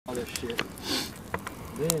all this shit.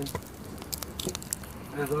 Then,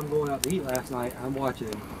 as I'm going out to eat last night, I'm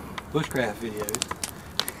watching bushcraft videos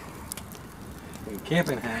and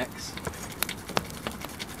camping hacks.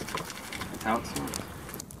 That's how it starts.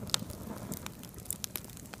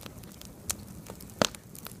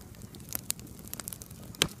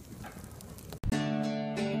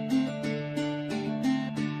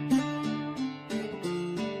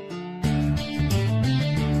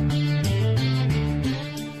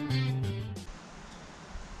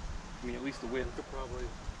 I mean, at least the wind. We'll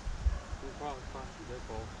probably find some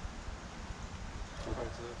deadfall. Okay.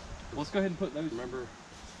 Let's go ahead and put those. Remember,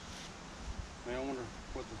 I wonder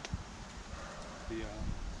what the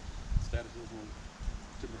status is on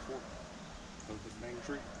timber fork of the main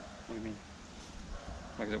tree. What do you mean?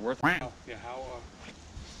 Like, is it worth? Oh, yeah, how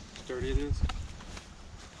sturdy it is.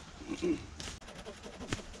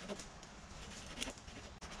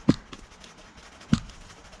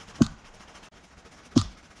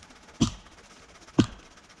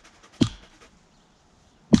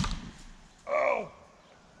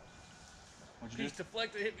 Piece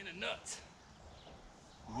deflected, hit me in the nuts.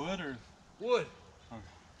 Wood or? Wood. Okay.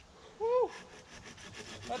 Woo!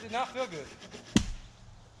 That did not feel good.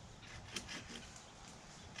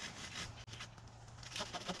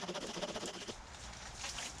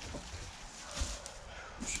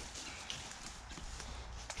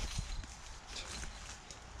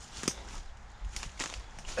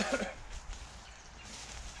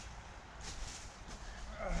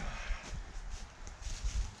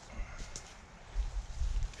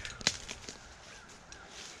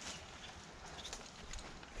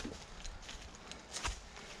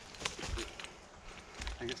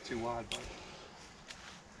 I think it's too wide, but.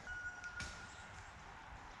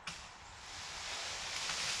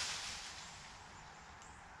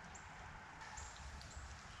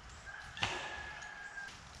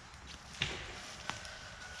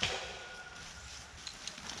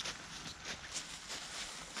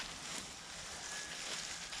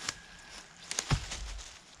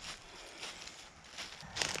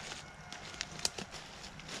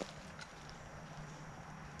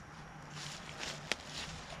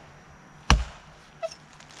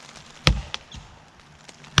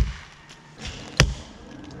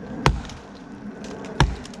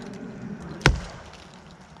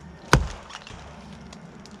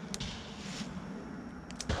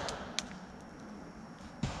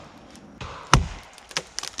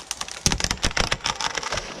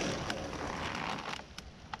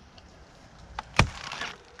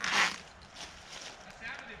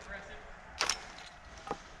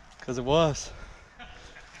 Because it was.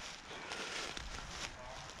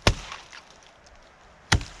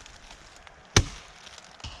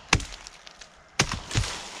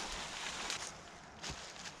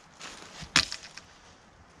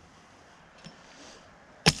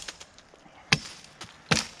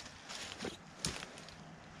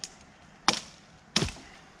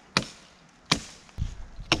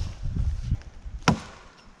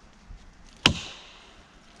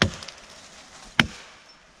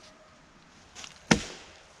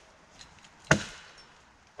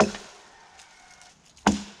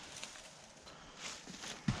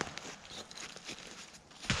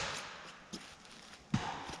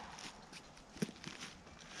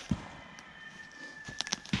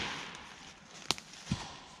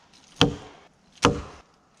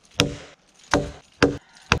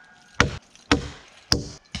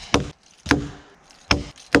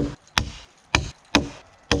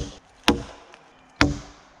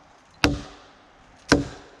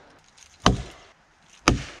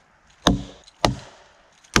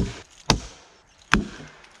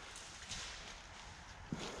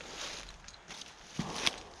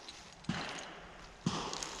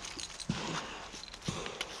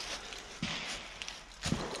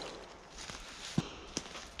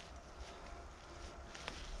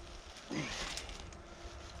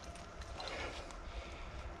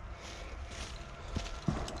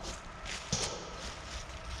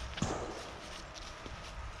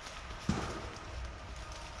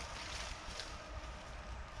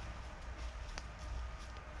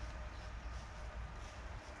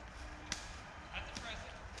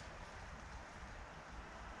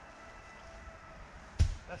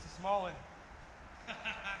 That's a small one.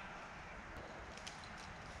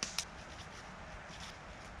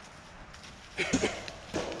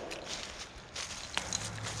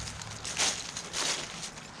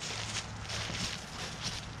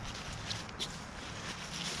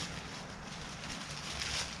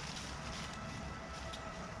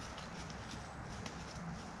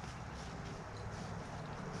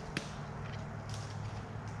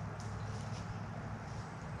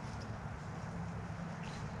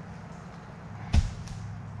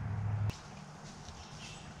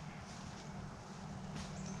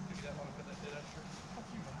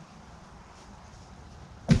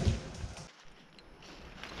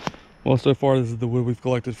 Well, so far this is the wood we've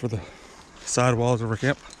collected for the side walls of our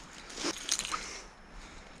camp.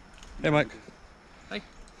 Hey, Mike. Hey.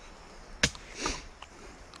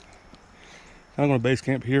 I'm going to base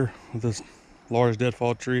camp here with this large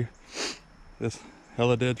deadfall tree, this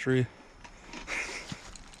hella dead tree,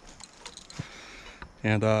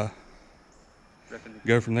 and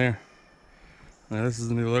go from there. Now this is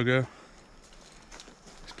the new logo.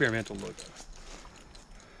 Experimental logo.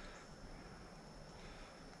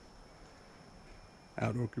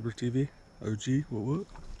 Outdoor Goobers TV. OG, what?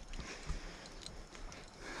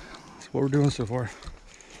 That's what we're doing so far.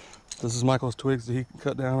 This is Michael's twigs that he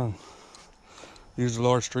cut down, and these are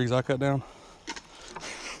large trees I cut down.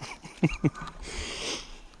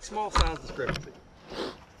 Small size discrepancy.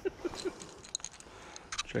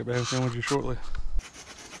 Check back with you shortly.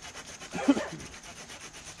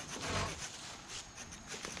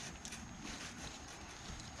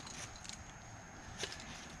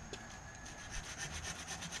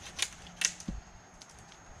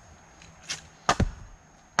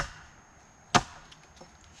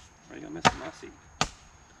 Are you gonna mess with my seat?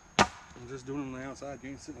 I'm just doing it on the outside. You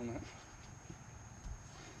ain't sitting on that.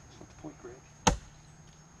 That's not the point, Greg.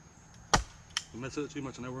 If I mess with it too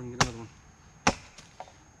much, I know we're gonna get another one.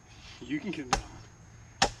 You can get another one.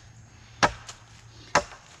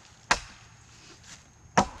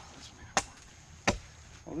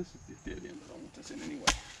 Oh, this is the dead end. I don't want this in anyway.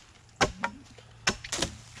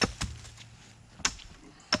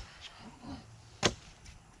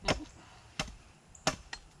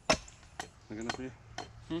 Good enough for you?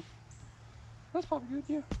 That's probably good,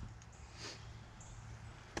 yeah.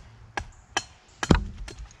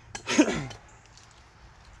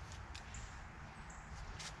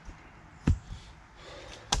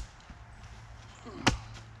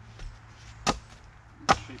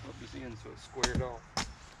 Shape up this end so it's squared off.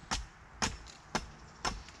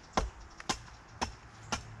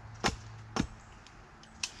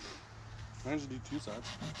 I just do two sides.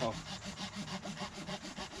 Oh.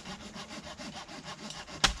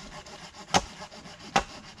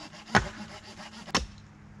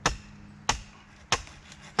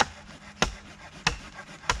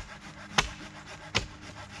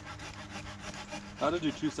 I did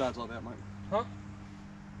do two sides like that, Mike. Huh?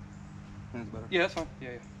 That's better. Yeah, that's fine. Yeah.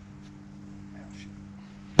 Oh, shit.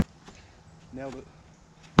 Nailed it.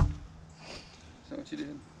 Is that what you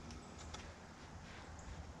did?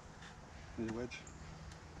 Need a wedge?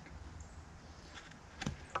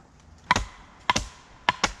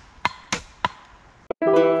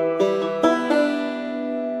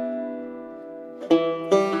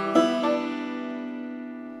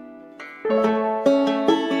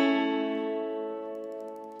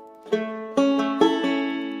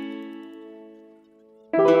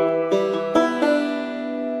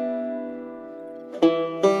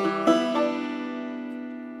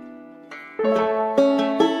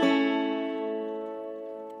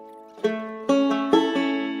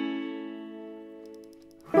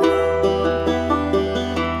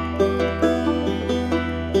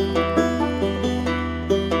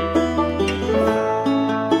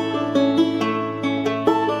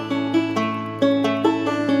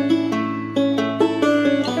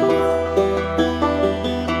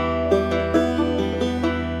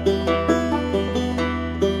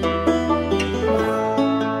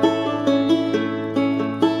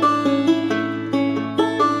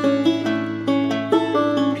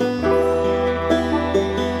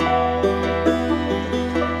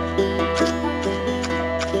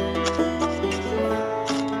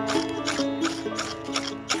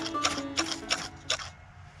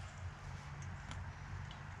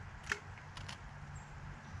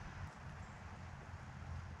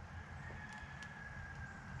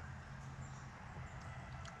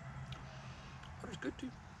 Butter's good too.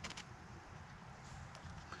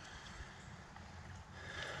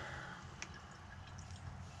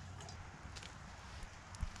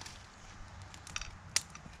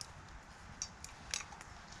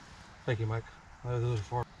 Thank you, Mike. Those are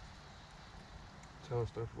far. Tell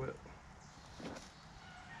stuff wet.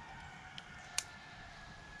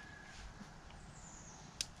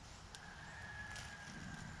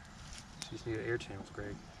 You just need air channels, Greg.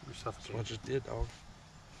 You're That's suffocating. what I just did, dog.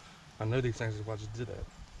 I know these things is what I just did that.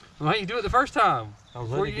 Why didn't you do it the first time? I was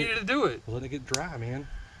Before letting you it get, needed to do it. letting it get dry, man.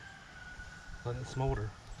 Letting it smolder.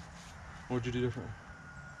 What'd you do differently?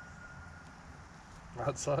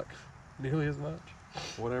 Might suck nearly as much.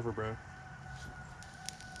 Whatever, bro.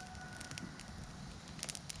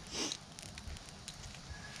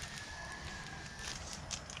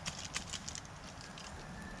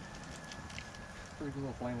 Pretty good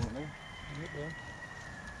little flame on there. Yeah,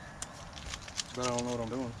 But I don't know what I'm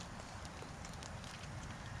doing.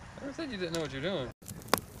 said you didn't know what you're doing.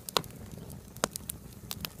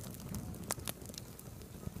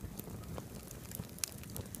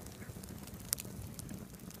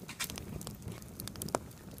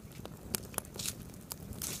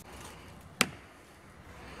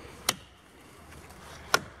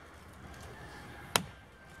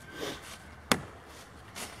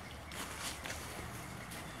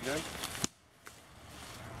 Done?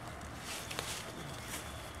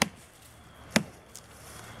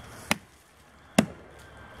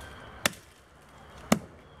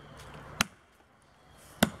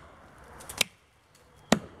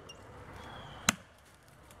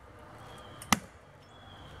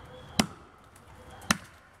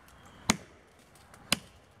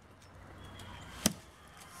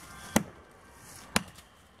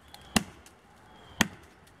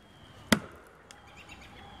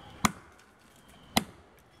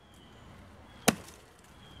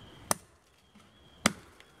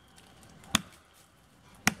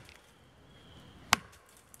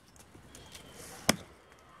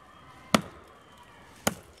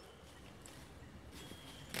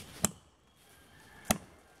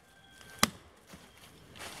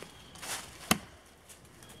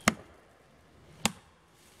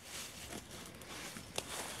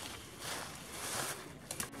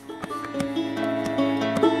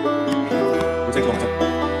 It'll take a long time.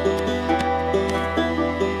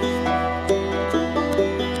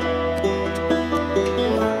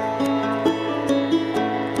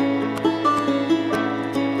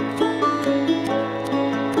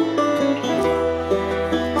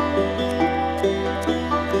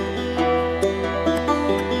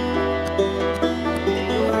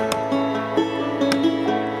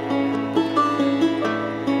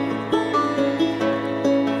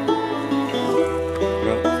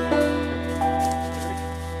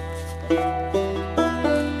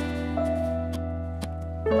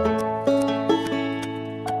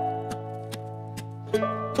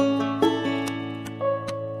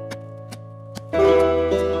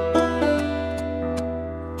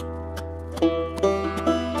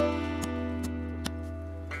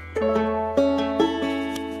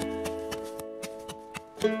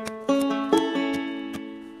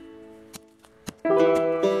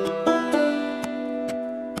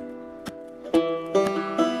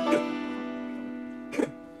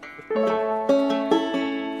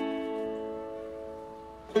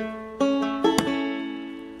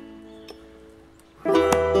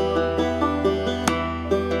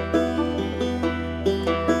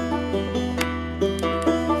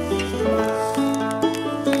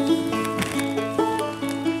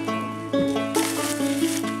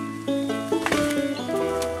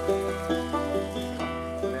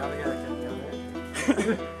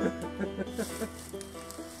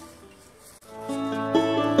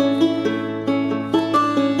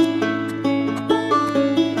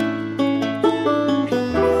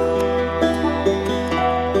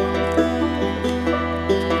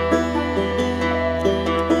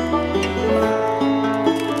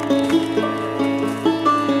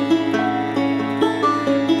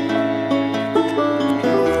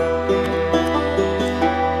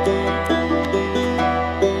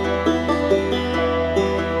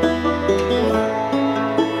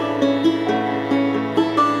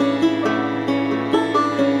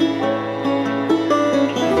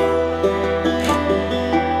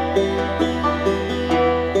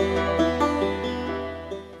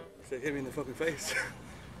 Hit me in the fucking face.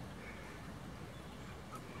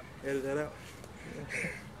 Edit that out.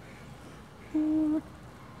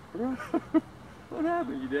 What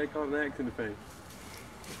happened? Your dad caught an axe in the face.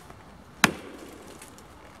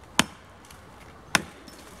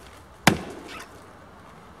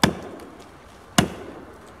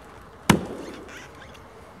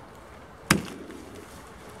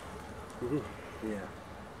 Yeah.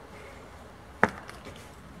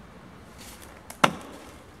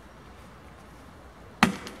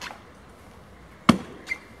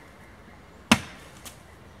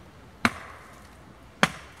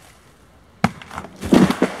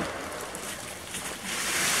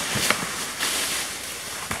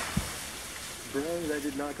 Bro, that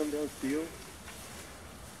did not come down steel.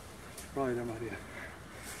 Probably dumb idea.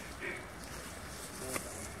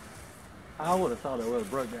 I would have thought I would have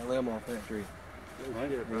broke that limb off that tree. Right.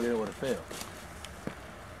 And then it would have fell.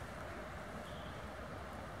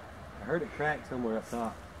 I heard it crack somewhere up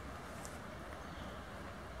top.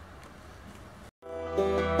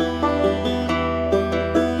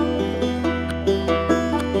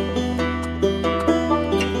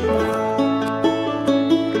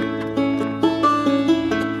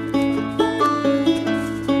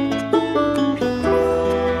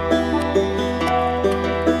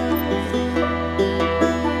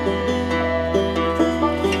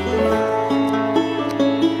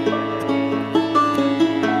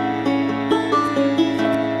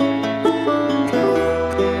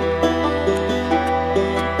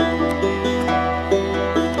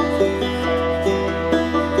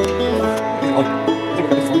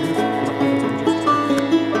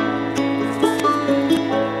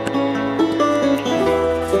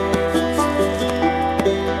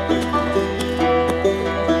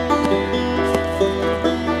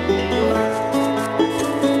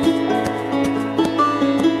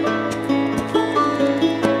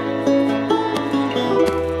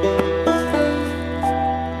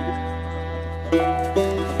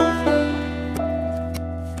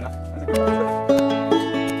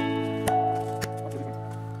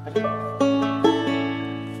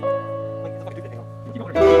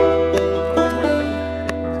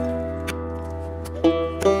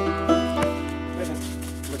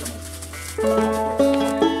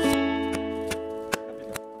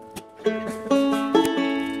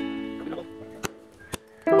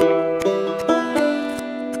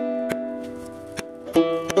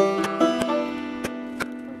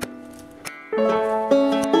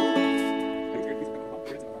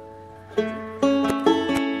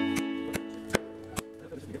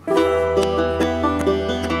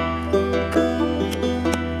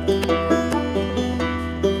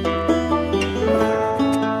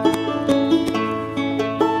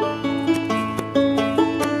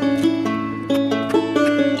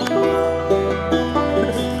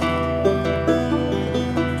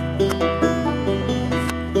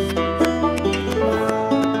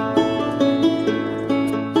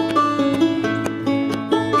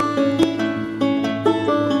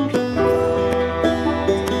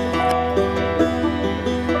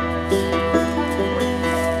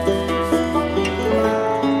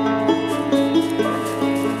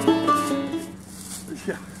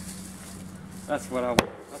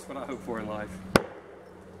 hope for in life.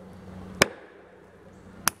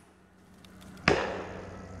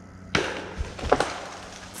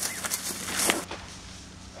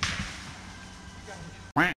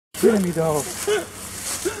 Get me, dog.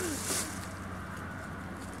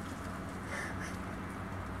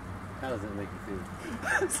 How does that make you feel?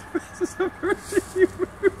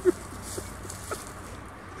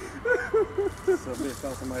 So bitch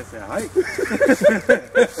thought somebody said, "Hi."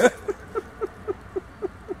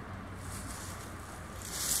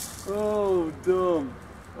 Oh, dumb.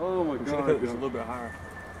 Oh my God. It was a little bit higher.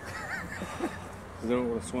 Then it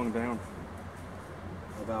would have swung down.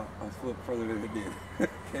 About a foot further than it did.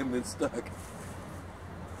 And been stuck.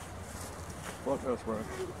 Fuck us, bro.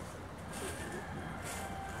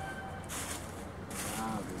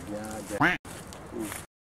 Oh, God damn.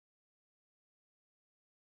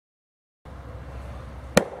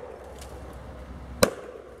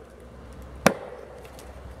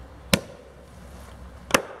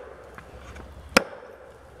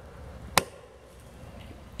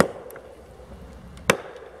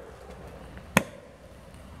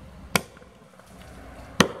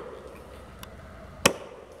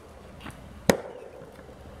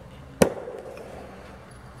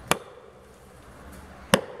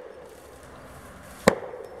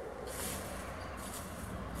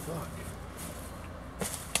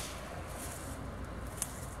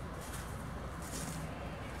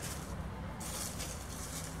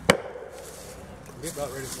 We're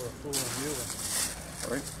about ready for a full-on mule.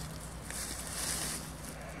 All right.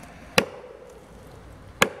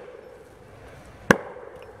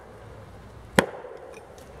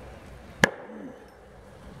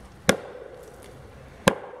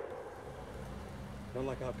 Don't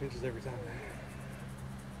like how it pinches every time.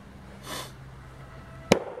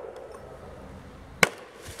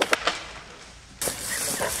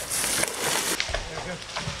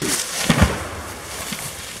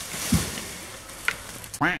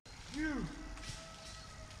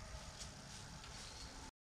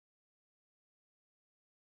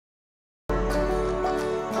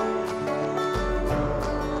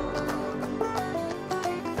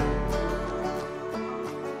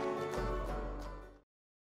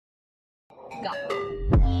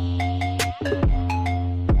 Go.